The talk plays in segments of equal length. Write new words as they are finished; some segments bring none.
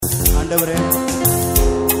ஆண்டவரே,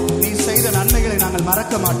 நீ செய்த நன்மைகளை நாங்கள்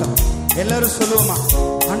மறக்க மாட்டோம். எல்லாரும் சொல்லுவோமா,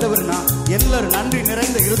 ஆண்டவர் நான் எல்லாரும் நன்றி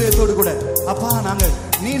நிறைந்த இருதயத்தோடு கூட, அப்பா நாங்கள்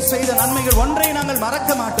நீ செய்த நன்மைகள் ஒன்றை நாங்கள் மறக்க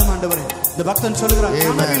மாட்டோம் ஆண்டவரே. இந்த பக்தன் சொல்லுகிறார்,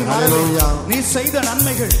 நனவில் மறவே நீ செய்த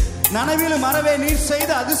நன்மைகள், நனவிலும் மறவே நீ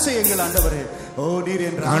செய்த அதிசயங்கள் ஆண்டவரே. ஓ நீர்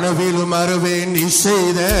என்ற நனவிலும் மறவே நீ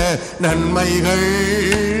செய்த நன்மைகள்,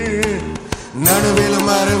 நனவிலும்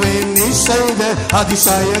மறவே நீ செய்த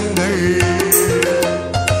அதிசயங்கள்,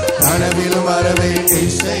 நனவிலும் மறவே நீ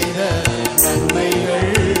செய்த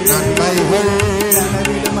நன்மைகள், நன்மைகள்,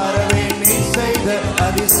 நனவிலும் மறவே நீ செய்த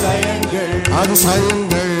அதிசயங்கள்,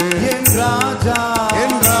 அதிசயங்கள். என் ராஜா,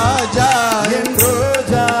 என் ராஜா, என்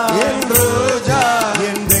ரோஜா, என் ரோஜா,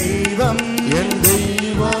 என் தெய்வம், என்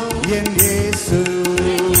தெய்வம், என் இயேசு.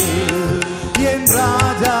 என்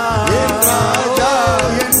ராஜா, என் ராஜா,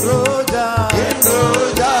 என் ரோஜா, என்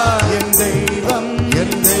ரோஜா, என் தெய்வம்,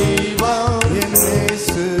 என் தெய்வம், என்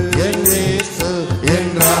இயேசு. என் இயேசு.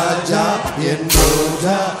 என் ராஜா, என்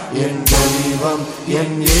ரோஜா, என் தெய்வம்,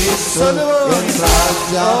 என் இயேசு. என்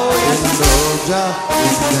ராஜா, என் ரோஜா,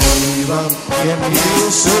 என் தெய்வம், என்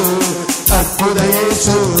இயேசு. அற்புத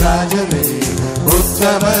இயேசு ராஜனே,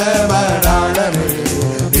 உத்தம மணாளனே,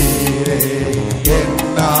 நீரே என்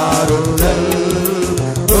ஆறுதல்.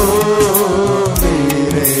 ஓ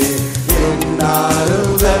நீரே என்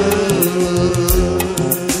ஆறுதல்.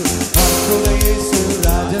 அற்புத இயேசு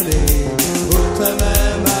ராஜனே, உத்தம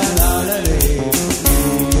மணாளனே,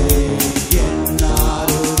 நீரே என்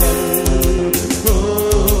ஆறுதல். ஓ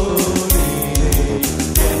நீரே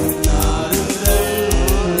என் ஆறுதல்.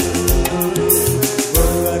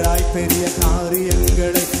 ஒருவராய் பெரிய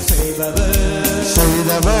காரியங்களை செய்தவர்,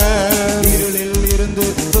 இருளில் இருந்து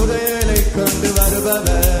புதையலை கொண்டு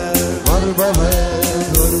வருபவர்,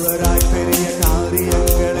 ஒருவராய் பெரிய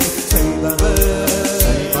காரியங்களை செய்பவர்,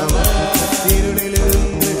 இருளில்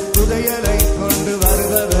இருந்து புதையலை கொண்டு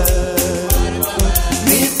வருபவர்.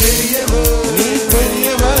 நீ பெரியவர், நீ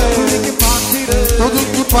பெரியவர், துதிக்கு பாத்திரர்,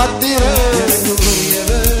 துதிக்கு பாத்திரர், எனக்கு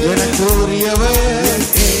உரியவர், எனக்கு உரியவர், என்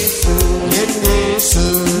இயேசு. என் இயேசு.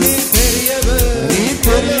 நீ பெரியவர், நீ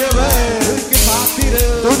பெரியவர், துதிக்கு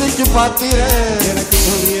பாத்திரர், துதிக்கு பாத்திரர், எனக்கு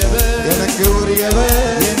உரியவர், எனக்கு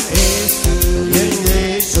உரியவர், என் இயேசு. என்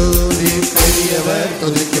இயேசு. நீ பெரியவர்,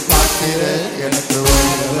 துதிக்கு பாத்திரர், எனக்கு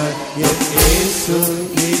உரியவர், என் இயேசு.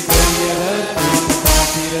 நீ பெரியவர், துதிக்கு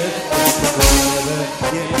பாத்திரர், எனக்கு உரியவர்,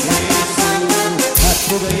 என் இயேசு.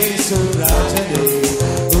 அற்புத இயேசு ராஜனே,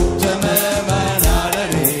 உத்தம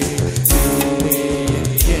மணாளனே, நீரே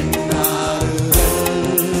என் ஆறுதல்.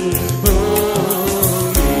 ஓ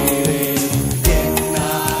நீரே என்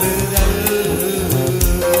ஆறுதல்.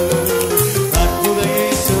 அற்புத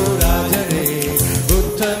இயேசு ராஜனே,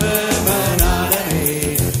 உத்தம மணாளனே,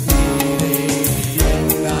 நீரே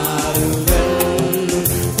என் ஆறுதல்.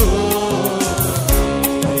 ஓ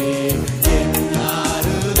நீரே என்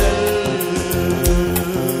ஆறுதல்.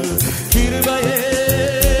 கிருபையே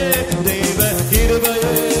தெய்வ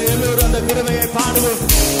கிருபையே, எல்லோரும் அந்த கிருபையை பாடுவோம்.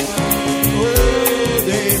 ஓ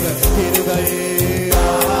தெய்வ கிருபையே,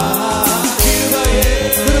 கிருபையே,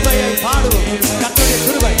 கிருபையை பாடுவோம். கர்த்தருடைய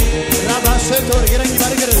கிருபை ராபாசத்தோடு இறங்கி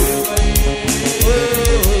வருகிறது. ஓ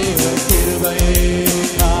கிருபையே,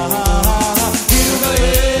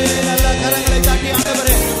 கிருபையே, நல்ல கரங்களை தாக்கி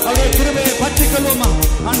ஆண்டவரே அவருடைய கிருபையை பற்றிக் கொள்வோமா?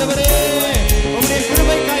 ஆண்டவரே உம்முடைய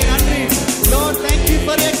கிருபைக்காய் நன்றி. Lord, thank you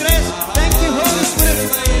for your grace. Thank you, Holy Spirit.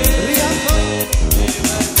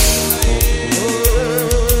 Oh,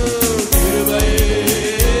 கிருபையே,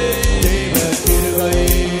 தேவ கிருபையே,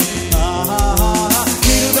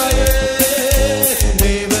 கிருபையே,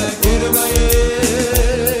 தேவ கிருபையே,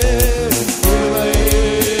 கிருபையே,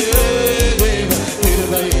 தேவ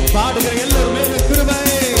கிருபையே. பாடுகிற எல்லாரும் மேல கிருபை.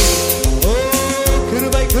 ஓ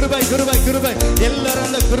கிருபை, கிருபை, கிருபை, கிருபை. எல்லாரும்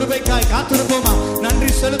அந்த கிருபைக்காய் காத்திருப்போமா? நன்றி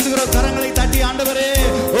செலுத்துகிறோம். கரங்களை தட்டி ஆண்டவரே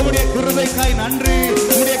உம்முடைய கிருபைக்காய் நன்றி,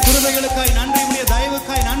 உம்முடைய கிருபைகளுக்காய் நன்றி, உம்முடைய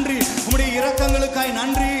தயவுக்காய் நன்றி, உம்முடைய இரக்கங்களுக்காய்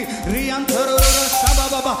நன்றி.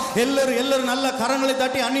 எல்லாரும் நல்ல கரங்களை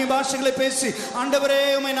தட்டி அந்நிய பாஷைகளை பேசி ஆண்டவரே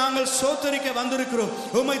உம்மை நாங்கள் சோத்தரிக்க வந்திருக்கிறோம்,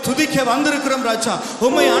 உம்மை துதிக்க வந்திருக்கிறோம் ராஜா,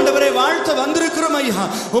 உம்மை ஆண்டவரே வாழ்த்த வந்திருக்கிறோம் ஐயா,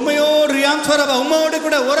 உம்மையோடு உம்மோடு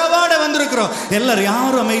கூட உறவாட வந்திருக்கிறோம். எல்லாரும்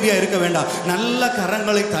யாரும் அமைதியா இருக்க வேண்டாம். நல்ல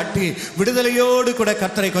கரங்களை தட்டி விடுதலையோடு கூட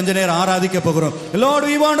கர்த்தரை கொஞ்ச நேரம் ஆராதிக்க போகிறோம். Lord,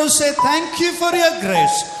 we want to say thank you for your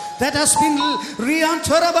grace that has been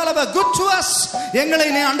good to us. எங்களை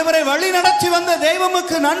நீ ஆண்டவரே வழி நடத்தி வந்த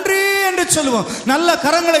தெய்வமுக்கு நன்றி என்று சொல்லுவோம். நல்ல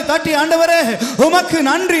கரங்களை தட்டி ஆண்டவரே உமக்கு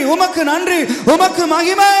நன்றி, உமக்கு நன்றி, உமக்கு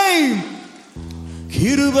மகிமை.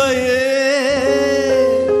 கிருபையே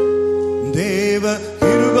தேவ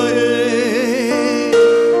கிருபையே,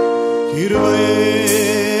 கிருபையே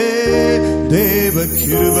தேவ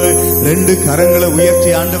கிருபை. ரெண்டு கரங்களை உயர்த்தி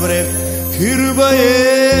ஆண்டவரே, கிருபையே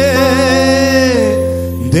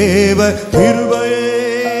தேவ கிருபையே,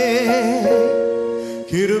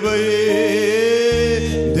 கிருபையே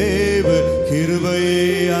தேவ கிருபையே.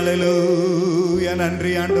 அல்லேலூயா.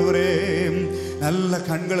 நன்றி ஆண்டவரே. நல்ல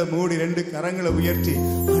கண்களை மூடி ரெண்டு கரங்களை உயர்த்தி,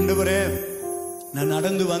 ஆண்டவரே நான்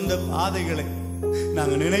நடந்து வந்த பாதைகளை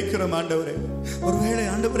நாங்க நினைக்கிறோம் ஆண்டவரே. ஒருவேளை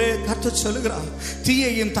ஆண்டவரே கர்த்தர் சொல்லுகிறார்,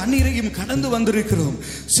 தீயையும் தண்ணீரையும் கடந்து வந்திருக்கிறோம்,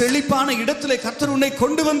 செழிப்பான இடத்திலே கர்த்தர் உன்னை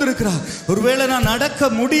கொண்டு வந்திருக்கிறார். ஒருவேளை நான் நடக்க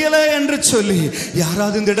முடியல என்று சொல்லி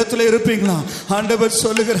யாராவது இந்த இடத்துல இருப்பீங்களா? ஆண்டவர்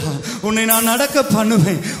சொல்லுகிறார், உன்னை நான் நடக்க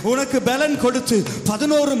பண்ணுவேன், உனக்கு பலன் கொடுத்து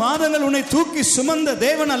 11 மாதங்கள் உன்னை தூக்கி சுமந்த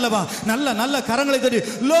தேவன் அல்லவா. நல்ல நல்ல கரங்களை தட்டி,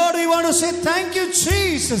 Lord, we want to say thank you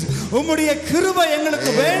Jesus. உம்முடைய கிருபை எங்களுக்கு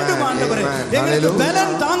வேண்டும் ஆண்டவரே, எங்களுக்கு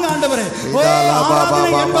பலன் தாங்க ஆண்டவரே.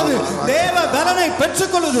 ஆராதனை என்பது தேவ பலனை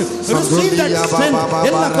பெற்றுக்கொள்வது. Receive that strength.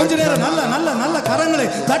 எல்லாம் கொஞ்ச நேரம் நல்ல நல்ல நல்ல கரங்களை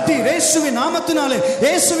தட்டி இயேசுவின் நாமத்தினாலே,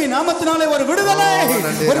 இயேசுவின் நாமத்தினாலே ஒரு விடுதலை,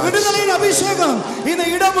 ஒரு விடுதலையின் அபிஷேகம் இந்த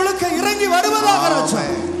இடம் முழுக்க இறங்கி வருவதாக ராஜா.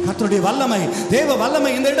 கர்த்தருடைய வல்லமை, தேவ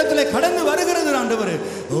வல்லமை இந்த இடத்திலே கடந்து வருகிறது ஆண்டவரே.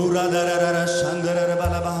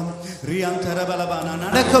 நான்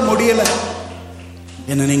நடக்க முடியல,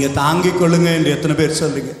 என்ன நீங்க தாங்கிக் கொள்ளுங்க என்று எத்தனை பேர்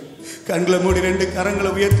சொல்லுங்க? கண்களை மூடி ரெண்டு கரங்களை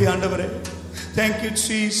உயர்த்தி ஆண்டவரே, தேங்க்யூ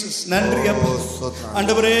ஜீசஸ். நன்றி அப்பா.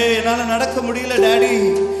 ஆண்டவரே என்னால நடக்க முடியல டாடி,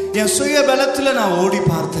 என் சுய பலத்துல நான் ஓடி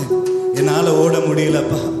பார்த்தேன், என்னால ஓட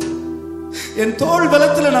முடியலப்பா. என் தோள்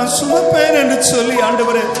பலத்துல நான் சுமப்பேன் என்று சொல்லி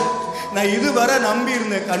ஆண்டவரே நான் இதுவரை நம்பி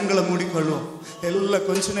இருந்தேன். கண்களை மூடிக்கொள்வோம் எல்லாம்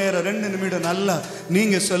கொஞ்ச நேரம் 2 நிமிடம் நல்லா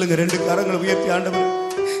நீங்க சொல்லுங்க. ரெண்டு கரங்களை உயர்த்தி ஆண்டவரே,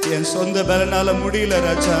 என் சொந்த பலனால முடியல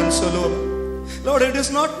ராஜான்னு சொல்லுவோம். Lord, it is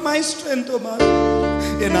not my strength, oh God.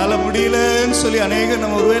 என்னால முடியலன்னு சொல்லி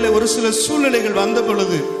நம்ம ஒருவேளை ஒரு சில சூழ்நிலைகள் வந்த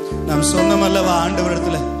பொழுது நாம் சொன்னோம் அல்லவா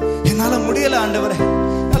ஆண்டவரிடத்துல, என்னால முடியல ஆண்டவரே,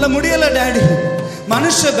 என்னால முடியல டாடி.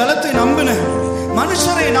 மனுஷ பலத்தை நம்பினேன்,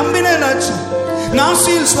 மனுஷரை நம்பினேன் ராஜா.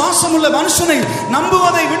 நாசியில் சுவாசம் உள்ள மனுஷனை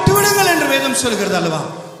நம்புவதை விட்டுவிடுங்கள் என்று வேதம் சொல்கிறது அல்லவா.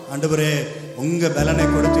 ஆண்டவரே உங்க பலனை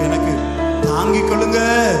கொடுத்து எனக்கு தாங்கிக் கொள்ளுங்க,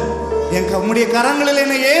 என் உம்முடைய கரங்களில்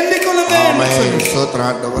என்னை ஏந்திக் கொள்ளுங்க.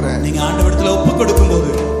 நீங்க ஆண்டவரிடத்துல ஒப்பு கொடுக்கும் போது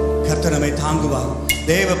கர்த்தர் நம்மை தாங்குவார்,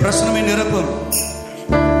 தேவ பிரசன்னமே நிரப்பும்.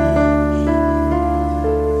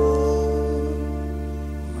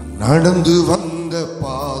 நடந்து வந்த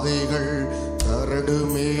பாதைகள் கரடு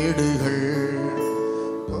மேடுகள்,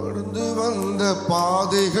 நடந்து வந்த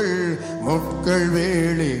பாதைகள் முட்கள்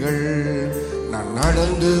வேலிகள். நான்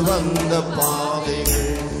நடந்து வந்த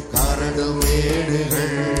பாதைகள் கரடு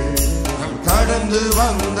மேடுகள், நான் கடந்து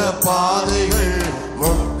வந்த பாதைகள்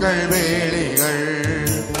முட்கள் வேலிகள்.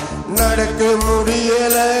 நடக்க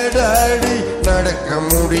முடியல டாடி, நடக்க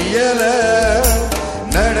முடியல,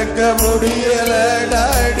 நடக்க முடியல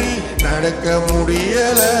டாடி, நடக்க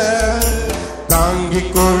முடியல.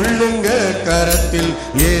 தாங்கிக் கொள்ளுங்க, கரத்தில்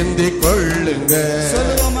ஏந்தி கொள்ளுங்க,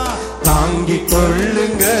 தாங்கிக்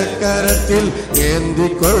கொள்ளுங்க, கரத்தில் ஏந்தி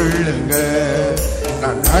கொள்ளுங்க.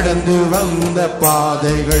 நான் நடந்து வந்த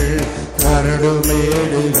பாதைகள் கரடு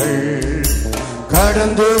மேடுகள்,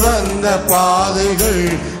 கடந்து வந்த பாதைகள்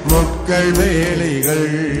முட்கள் வேலிகள்.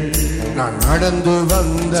 நான் நடந்து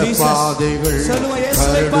வந்த பாதைகள்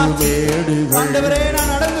கரடு மேடுகள்,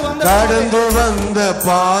 கடந்து வந்த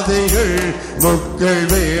பாதைகள் முட்கள்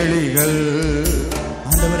வேலிகள்.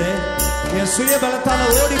 ஆண்டவரே என் சுய பலத்தால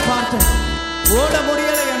ஓடி பார்த்தேன், ஓட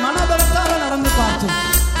முடியல, என் மன பலத்தால நடந்து பார்த்தேன்.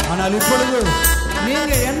 ஆனால் இப்பொழுது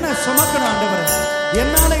நீங்க என்ன சுமக்கணும் ஆண்டவரே,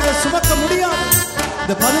 என்னால இதை சுமக்க முடியாது.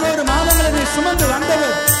 இந்த 11 மாதங்களை நீ சுமந்து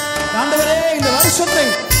வந்தவர் ஆண்டவரே, இந்த வருஷத்தை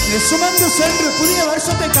நீ சுமந்து சென்று புதிய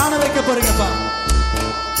வருஷத்தை காண வைக்க போறீங்கப்பா.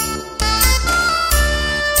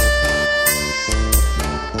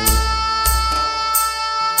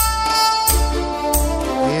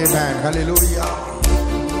 Amen. Hallelujah.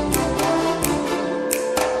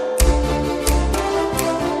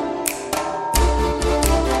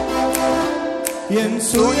 என்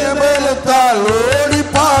சுயபலத்தால் ஓடி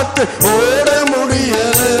பார்த்து ஓட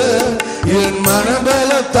முடியல, என்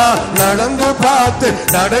மனபலத்தால் நடந்து பார்த்து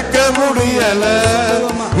நடக்க முடியல.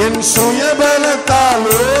 என் சுயபலத்தால்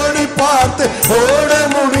ஓடி பார்த்து ஓட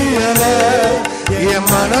முடியல, என்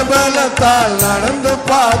மனபலத்தால் நடந்து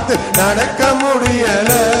பார்த்து நடக்க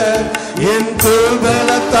முடியல. என் தோள்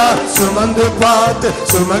பலத்தால் சுமந்து பார்த்து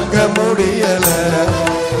சுமக்க முடியல,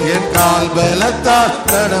 என் கால் பலத்தால்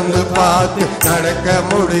நடந்து பார்த்து நடக்க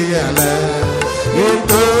முடியல. என்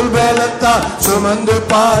தோள் பலத்தால் சுமந்து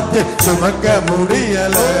பார்த்து சுமக்க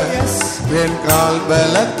முடியல, என் கால்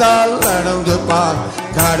பலத்தால் நடந்து பார்த்து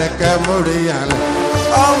நடக்க முடியல.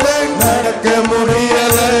 அவன் நடக்க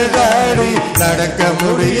முடியல டாடி, நடக்க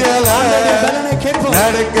முடியல,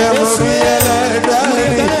 நடக்க முடியல,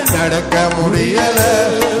 நடக்க முடியல.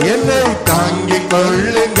 என்னை தாங்கிக்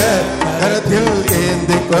கொள்ளுங்க, கரத்தில்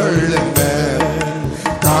ஏந்தி கொள்ளுங்க,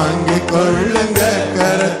 தாங்கிக் கொள்ளுங்க,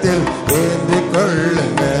 கரத்தில் ஏந்தி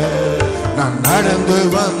கொள்ளுங்க. நான் நடந்து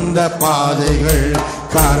வந்த பாதைகள்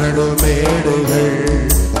கரடு மேடுகள்,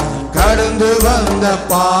 கடந்து வந்த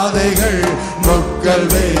பாதைகள் முட்கள்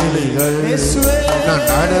வேலிகள். நான்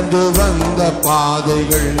நடந்து வந்த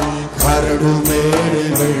பாதைகள் கரடு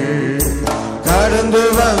மேடுகள், கடந்து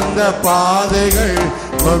வந்த பாதைகள்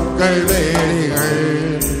முட்கள் வேலிகள்.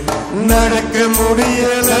 நடக்க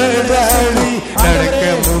முடியல டாடி, நடக்க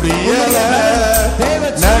முடியல,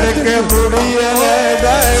 நடக்க முடியல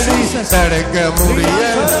டாடி, நடக்க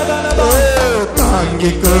முடியல.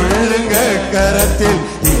 தாங்கிக் கொள்ளுங்க, கரத்தில்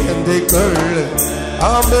ஏந்தி கொள்ளு.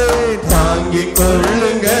 ஆமே, தாங்கிக்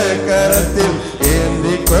கொள்ளுங்க, கரத்தில்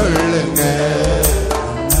ஏந்தி கொள்ளுங்க.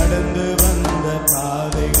 நடந்து வந்த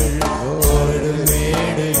பாதைகள் ஓடு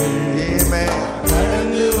மேடுகள்,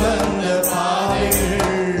 கடந்து வந்த பாதைகள்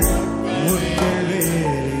முட்கள்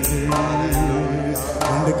வேலிகள்.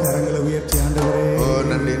 ரெண்டு கரங்களை உயர்த்தி ஆண்டவரே, ஓ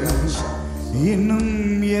நன்றி. இன்னும்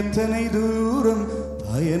எத்தனை தூரம்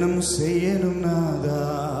பயணம் செய்யணும் நாதா,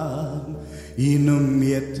 இன்னும்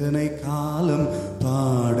எத்தனை காலம்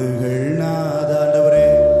பாடுகள் நாதா. ஆண்டவரே,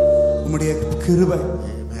 உம்முடைய கிருபை,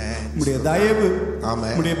 உம்முடைய தயவு,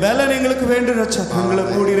 உம்முடைய பலன் எங்களுக்கு வேண்டும் ரட்சா. கண்களை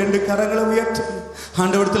மூடி ரெண்டு கரங்களை உயர்த்தி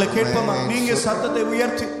ஆண்டவரத்துல கேட்போமா? நீங்க சத்தத்தை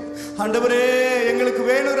உயர்த்தி, ஆண்டவரே எங்களுக்கு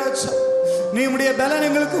வேணும் ராஜா, நீ உம்முடைய பலன்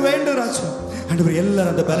எங்களுக்கு வேண்டும் ராஜா. ஆண்டவர்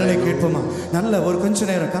எல்லாரும் அந்த பலனை கேட்போமா? நல்ல ஒரு கொஞ்ச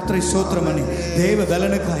நேரம் கர்த்தரை ஸ்தோத்திரம் பண்ணி தேவ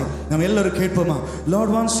பலனுக்காய் நம்ம எல்லாரும் கேட்போமா?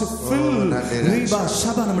 லார்ட் வாண்ட்ஸ் டு ஃபில் ரீபா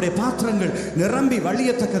ஷபா, நம்முடைய பாத்திரங்கள் நிரம்பி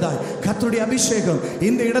வழியத்தக்கதாய் கர்த்தருடைய அபிஷேகம்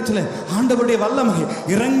இந்த இடத்துல ஆண்டவருடைய வல்லமை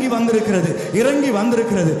இறங்கி வந்திருக்கிறது, இறங்கி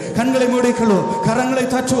வந்திருக்கிறது. கண்களை மூடிக்கொள்வோம், கரங்களை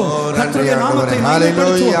தட்டுவோம், கர்த்தருடைய நாமத்தை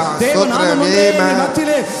மகிமைப்படுத்துவோம். தேவ நாமம்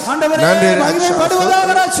மத்தியிலே ஆண்டவரே மகிமைப்படுவதாக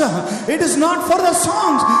ராஜா. It is not for the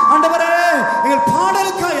songs, ஆண்டவரே எங்கள்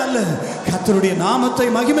பாடலுக்காய் அல்ல, கர்த்தருடைய நாமத்தை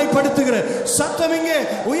மகிமைப்படுத்துகிற சத்தம் இங்கே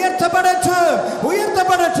உயர்த்தப்படட்டும்,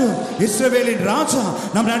 உயர்த்தப்படட்டும். இஸ்ரவேலின் ராஜா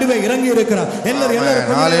நம் நடுவே இறங்கி இருக்கிறார். எல்லாரும்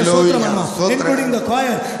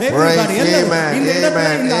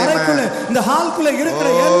இந்த அறைக்குள்ள, இந்த ஹால்குள்ள இருக்கிற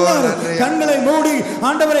எல்லாரும் கண்களை மூடி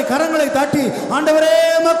ஆண்டவரை கரங்களை தட்டி, ஆண்டவரே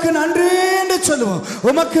உமக்கு நன்றி என்று சொல்லுவோம்.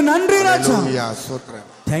 உமக்கு நன்றி ராஜா.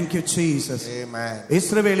 Thank you Jesus.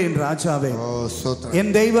 இஸ்ரவேலின் ராஜாவே,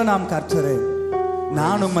 என் தெய்வ நாம் கர்த்தரே,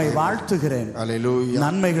 நான் உம்மை வாழ்த்துகிறேன்,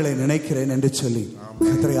 நன்மைகளை நினைக்கிறேன் என்று சொல்லி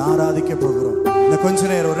கர்த்தரை ஆராதிக்க போகிறோம். இந்த கொஞ்ச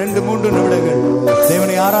நேரம் 2-3 நிமிடங்கள்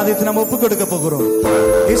தேவனை ஆராதித்து நாம் ஒப்புக் கொடுக்க போகிறோம்.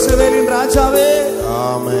 இஸ்ரவேலின் ராஜாவே,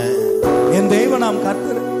 ஆமென். என் தெய்வ நாம்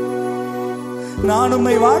கர்த்தரே, நான்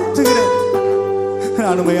உம்மை வாழ்த்துகிறேன்,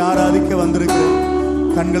 நான் உம்மை ஆராதிக்க வந்திருக்கிறேன்.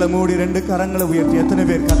 கண்களை மூடி 2 கரங்களை உயர்த்தி எத்தனை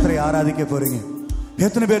பேர் கர்த்தரை ஆராதிக்க போறீங்க?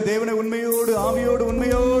 எத்தனை பேர் தேவனை உண்மையோடு ஆவியோடு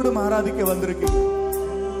உண்மையோடு ஆராதிக்க வந்திருக்கீங்க?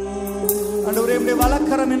 ஆண்டவரே, உம்முடைய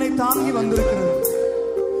வலக்கரம் என்னை தாங்கி வந்திருக்கிறது.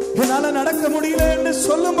 என்னால நடக்க முடியல என்று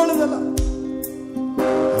சொல்லும் பொழுதெல்லாம்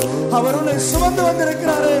அவர் உன்னை சுமந்து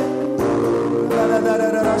வந்திருக்கிறாரே.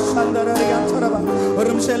 ஒரு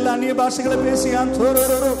நிமிஷம் எல்லா அந்நிய பாஷைகளை பேசியான்.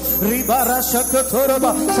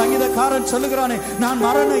 சங்கீதக்காரன் சொல்லுகிறானே, நான்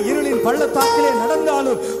மரண இருளின் பள்ளத்தாக்கிலே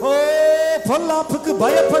நடந்தாலும் ஓ பொல்லாப்புக்கு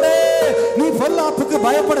பயப்படே, நீ பொல்லாப்புக்கு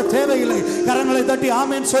பயப்பட தேவையில்லை. கரங்களை தட்டி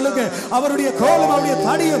ஆமென் சொல்லுங்க. அவருடைய கோலும் அவருடைய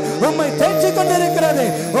தடியும் உம்மை தேய்ச்சிக் கொண்டிருக்கிறது.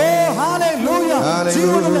 ஓ ஹalleluya.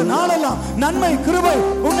 ஜீவனுள்ள நாளெல்லாம் நன்மை கிருபை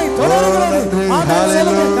உன்னை தொடர்கிறது. ஆமென்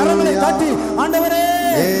சொல்லுங்க. கரங்களை தட்டி ஆண்டவரே,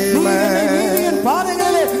 நீதியின்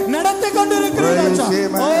பாதைகளிலே நடந்து கொண்டிருக்கிறீர்.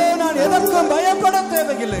 ஓ நான் எதற்கும் பயப்பட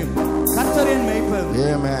தேவையில்லை. கர்த்தரின் மேய்ப்பர்.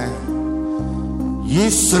 ஆமென்.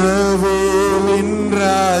 இஸ்ரவேலின்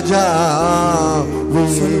ராஜாவே,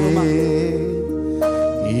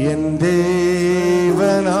 என்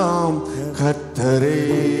தேவனாம் கர்த்தரே,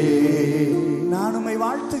 நான் உம்மை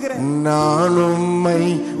வாழ்த்துகிறேன், நான் உம்மை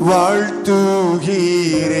வாழ்த்துகிறேன்,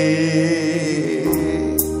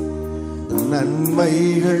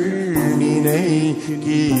 நன்மைகள்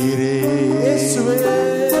நினைக்கிறே. இயேசுவே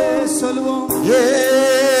சொல்லுவோம். இயேசுவே,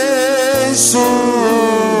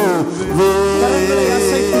 கரங்களை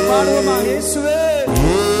அசைத்து பாடுவோமா? இயேசுவே,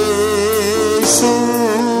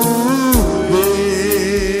 இயேசுவே,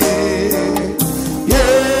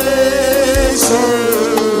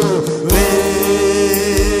 இயேசுவே,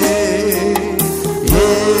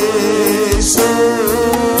 இயேசுவே.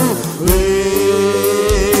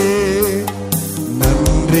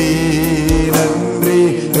 நன்றி நன்றி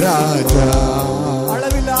ராஜா,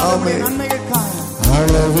 அளவில்லாத நன்மைகளுக்காக,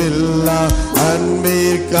 அளவில்லா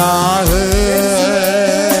அன்பிற்காக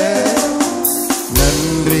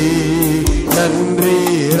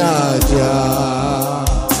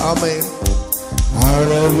ஆமென்.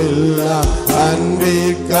 அளவில்லா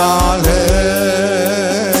அன்பிற்காக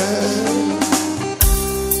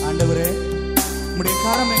ஆண்டவரே, உம்முடைய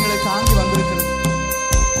கரம் எங்களை தாங்கி வந்திருக்கிறது,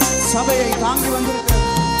 சபையை தாங்கி வந்திருக்கிறது,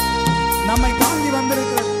 நம்மை தாங்கி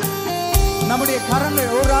வந்திருக்கிறது. நம்முடைய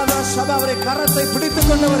கரங்கள் ஓராத சபை அவரை கரத்தை பிடித்துக்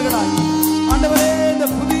கொண்டவர்களாய் ஆண்டவரே இந்த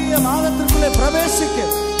புதிய மாதத்திற்குள்ளே பிரவேசிக்க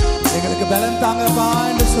எங்களுக்கு பலன் தாங்கப்பா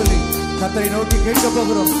என்று சொல்லி கர்த்தரை நோக்கி கேட்க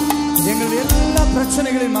போகிறோம். எங்கள் எல்லா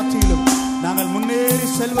பிரச்சனைகளின் மத்தியிலும் நாங்கள் முன்னேறி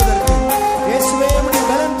செல்வதற்கு இயேசுவே உம்முடைய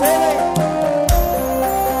பலன் தேவை.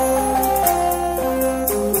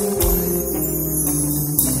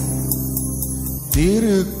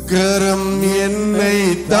 திருக்கரம் என்னை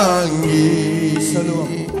தாங்கி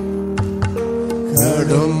சொல்லுவோம்.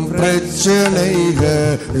 கடும் பிரச்சனைகளிலும்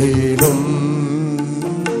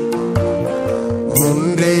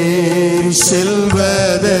முன்னேறி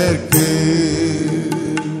செல்வதற்கு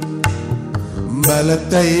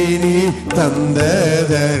பலத்தை நீ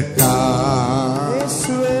தந்ததற்கா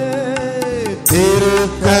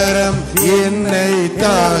திருக்கரம் என்னை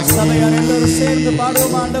தாங்கி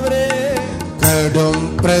கடும்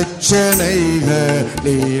பிரச்சனைகளிலும்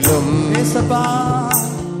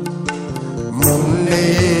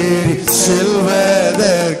முன்னேறி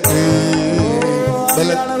செல்வதற்கு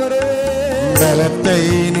பலத்தை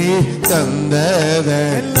நீ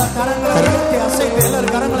தந்ததற்கா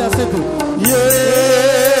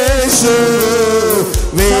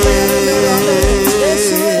இயேசுவே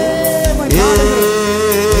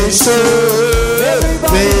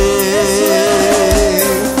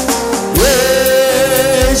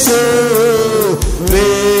இயேசுவே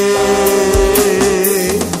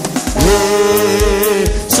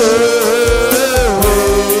இயேசுவே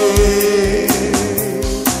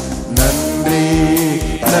நன்றி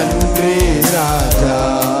நன்றி ராஜா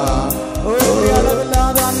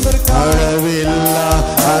அளவில்லா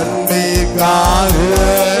அன்பிற்காக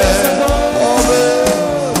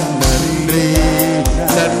நன்றி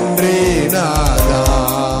நன்றி நாதா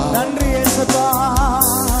நன்றி இயேசுப்பா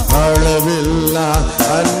அளவில்லா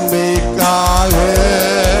அன்பிற்காக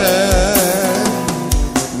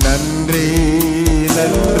நன்றி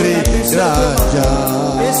நன்றி ராஜா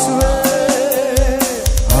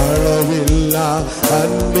அளவில்லா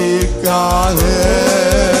அன்பிற்காக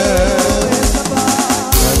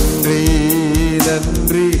நன்றி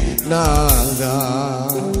நன்றி நாதா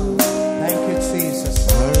Thank you Jesus.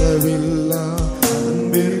 அளவில்லா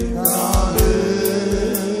அன்பிற்காக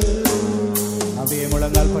அப்படியே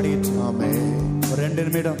முழங்கால் படியிட்டு ஆமென். ஒரு 2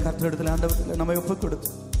 நிமிடம் கர்த்தரிடத்தில் ஆண்டவரே நம்மை ஒப்புக் கொடுத்து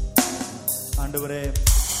ஆண்டவரே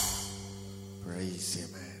Praise you,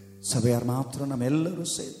 man. சபையார் மாத்திரம் நம்ம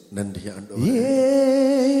எல்லாரும் சேர்ந்து நன்றி ஆண்டவரே.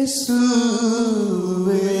 இயேசுவே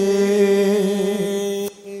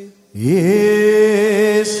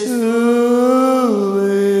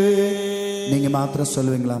இயேசுவே நீங்க மாத்திரம்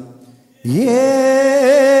சொல்லுவீங்களா?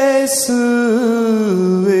 இயேசுவே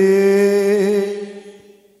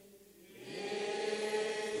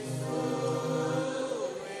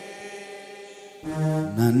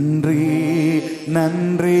நன்றி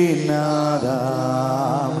நன்றி நாதா.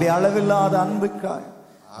 அப்படி அளவில்லாத அன்புக்காய்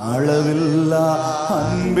அளவில்லா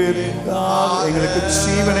அன்பிற்காக எங்களுக்கு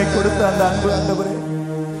ஜீவனை கொடுத்த அந்த அன்பு ஆண்டவரே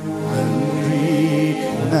நன்றி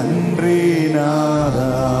நன்றி நாதா.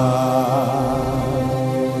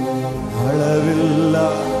 அளவில்லா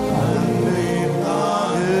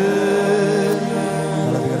அன்பிற்காக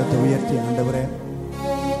அளவிறத்தை உயர்த்தி ஆண்டவரே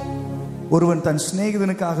ஒருவன் தன்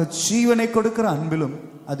சிநேகிதனுக்காக ஜீவனை கொடுக்கிற அன்பிலும்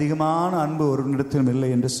அதிகமான அன்பு ஒரு இடத்திலும் இல்லை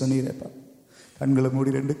என்று சொன்னீரப்பா. கண்களை மூடி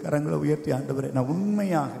 2 கரங்களை உயர்த்தி ஆண்டவரே நான்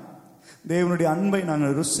உண்மையாக தேவனுடைய அன்பை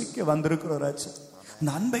நாங்கள் ருசிக்க வந்திருக்கிறோம் ராஜா.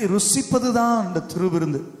 அந்த அன்பை ருசிப்பதுதான் அந்த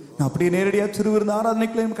திருவிருந்து. நான் அப்படியே நேரடியாக திருவிருந்து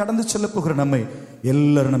ஆராதனைகளையும் கடந்து செல்ல போகிற நம்மை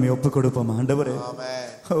எல்லாரும் நம்ம ஒப்புக் கொடுப்போம் ஆண்டவரே.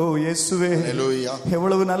 ஓ இயேசுவே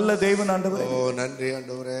எவ்வளவு நல்ல தேவன் ஆண்டவரே. ஓ நன்றி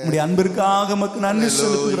ஆண்டவரே. உம்முடைய அன்பிற்காக உமக்கு நன்றி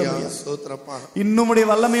செலுத்துகிறோம். இன்னும் உம்முடைய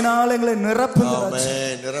வல்லமையினால எங்களை நிரப்புங்க.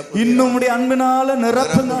 இன்னும் உம்முடைய அன்பினால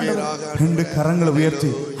நிரப்புங்க ஆண்டவரே. 2 கரங்களை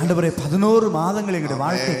உயர்த்தி ஆண்டவரே 11 மாதங்கள் எங்களுடைய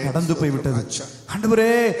வாழ்க்கை கடந்து போய் விட்டது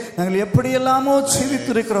ஆண்டவரே. நாங்கள் எப்படியெல்லாமோ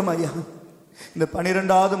ஜீவித்திருக்கிறோம் ஐயா. இந்த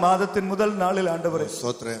 12வது மாதத்தின் முதல் நாளில் ஆண்டவரே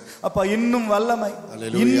அப்பா இன்னும் வல்லமை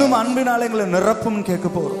இன்னும் அன்பினால எங்களை நிரப்பும் கேட்க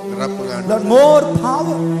போறோம். Lord, more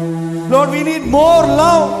power. Lord, we need more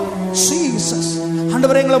love. Jesus.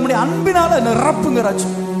 ஆண்டவரே எங்களை உம்முடைய அன்பினால நிரப்புங்க ராஜா.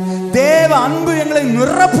 தேவ அன்பு எங்களை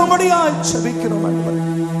நிரப்பும்படியாய் ஜெபிக்கிறோம் ஆண்டவரே.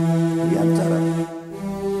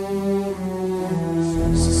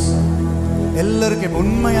 எல்லாருக்கும்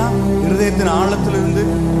உண்மையா இருதயத்தின் ஆழத்திலிருந்து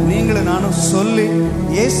நீங்களும் நானும் சொல்லி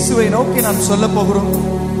இயேசுவை நோக்கி நாம் சொல்ல போகிறோம்.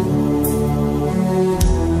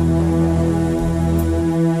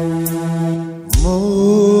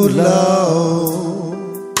 more love,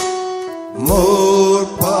 more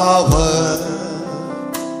power,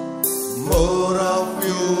 more of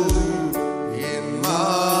you in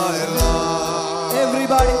my life.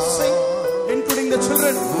 Everybody sing, including the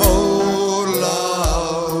children. More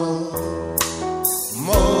love,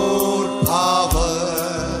 more power,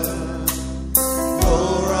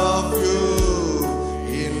 more of you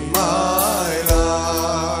in my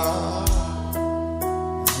life.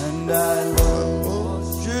 And I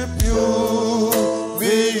Worship you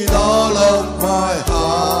with all of my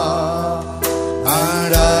heart,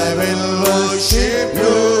 and I will worship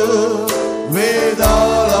you with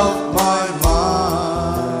all of my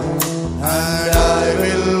mind, and I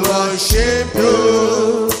will worship you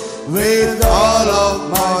with all of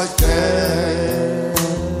my strength.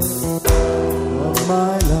 love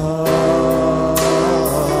my Lord.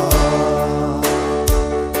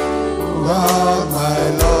 God, my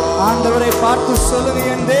Lord, ஆண்டவரை பார்த்து சொல்லுங்க,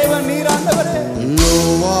 என் தேவன் நீர் ஆண்டவரே. you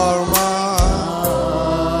are mine.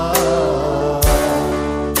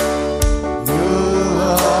 You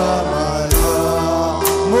are my Lord.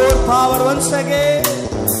 More power once again.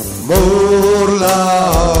 More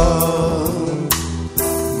love,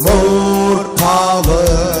 more power,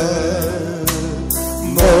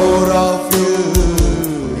 more of you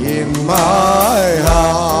in my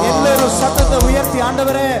heart. எல்லாரும் சத்தத்தை உயர்த்தி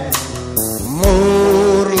ஆண்டவரே.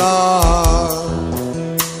 More love,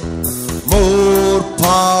 more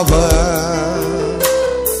power,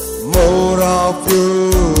 more of you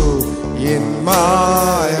in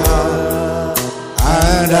my heart,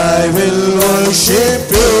 and I will worship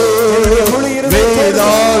you with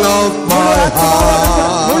all of my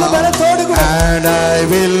heart, and I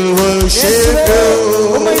will worship you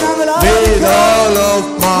with all of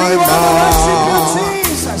my mind,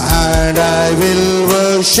 and I will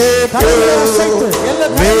worship you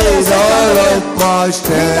with all of my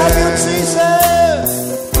strength.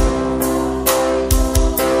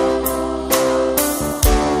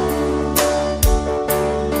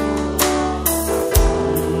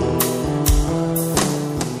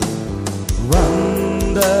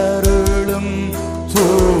 வந்தருளும்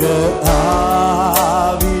தூய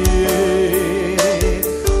ஆவியே,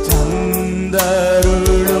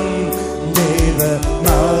 தந்தருளும் தேவ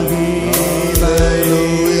மகிமையே.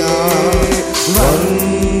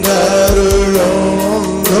 வந்தருளும்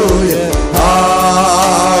தூய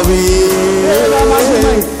ஆவியே,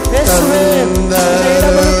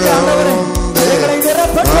 தந்தருளும் தேவ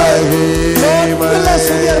மகிமையே.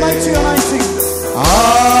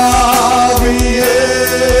 ஆவியே,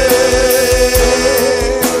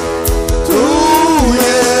 தூய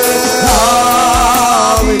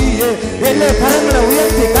ஆவியே, எல்லா கரங்களை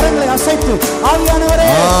உயர்த்தி கரங்களை அசைத்து ஆவியானவரே,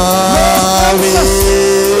 ஆவியே,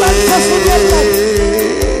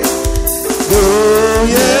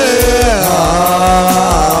 தூய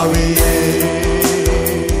ஆவியே,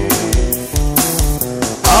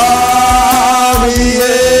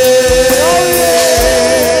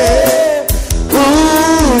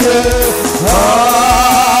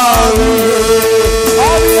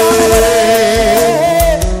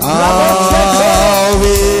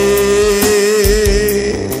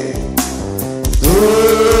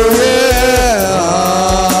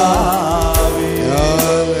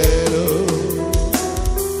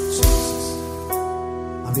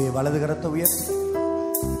 ஆவியே, வலது கரத்தை உயர்த்தி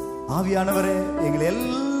ஆவியானவரே எங்களை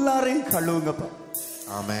எல்லாரையும் கழுவுங்கப்பா.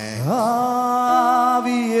 ஆமென்.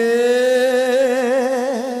 ஆவியே,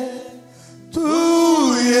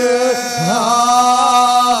 தூய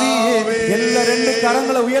ஆவியே, எல்லா ரெண்டு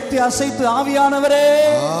கரங்களை உயர்த்தி அசைத்து ஆவியானவரே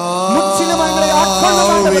முற்றிலும் எங்களை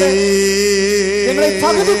ஆட்கொள்ளும் ஆண்டவரே, எங்களை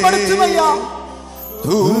தகுதிப்படுத்தும் ஐயா.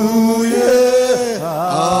 தூய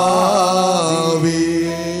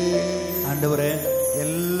ஆவியே, ஆண்டவரே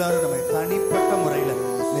எல்லாரும் நம்ம தனிப்பட்ட முறையில்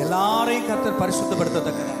எல்லாரையும் கர்த்தர்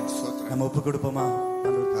பரிசுத்தப்படுத்தத்தக்க நம்ம ஒப்பு கொடுப்போமா?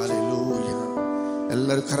 ஹல்லேலூயா.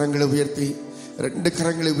 எல்லாரும் கரங்களை உயர்த்தி, ரெண்டு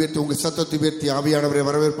கரங்களை உயர்த்தி உங்க சத்தத்தை உயர்த்தி ஆவியானவரை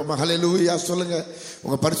வரவேற்போமா? ஹல்லேலூயா சொல்லுங்க.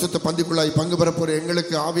 உங்க பரிசுத்த பந்திக்குள்ளாய் பங்கு பெற போற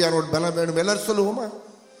எங்களுக்கு ஆவியானோட பலம் வேணும். எல்லாரும் சொல்லுவோமா?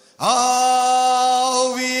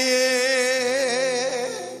 ஆவியே,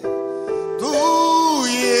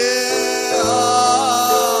 தூய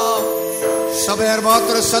சபையார்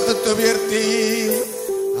மாத்திர சத்தத்தை உயர்த்தி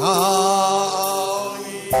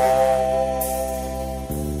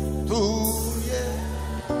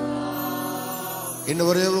இன்னும்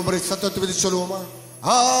ஒரே ஒரு முறை சத்தத்தை விதி சொல்லுவோமா?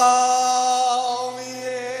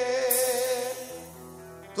 ஆவியே,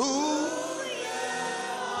 தூய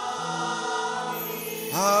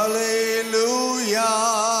ஹல்லேலூயா.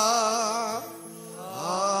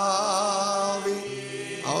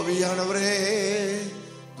 ஆவியானவரே,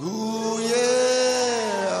 தூய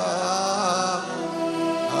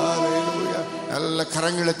நல்ல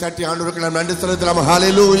கரங்களை தட்டி ஆண்டவருக்கு நாம் நன்றி செலுத்தலாம்.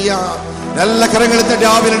 ஹல்லேலூயா. நல்ல கரங்களை தட்டி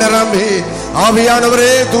ஆவியில நிரம்பி,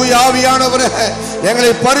 ஆவியானவரே, தூய ஆவியானவரே, எங்களை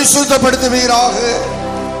பரிசுத்தப்படுத்துவீராக.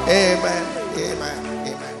 ஆமென்.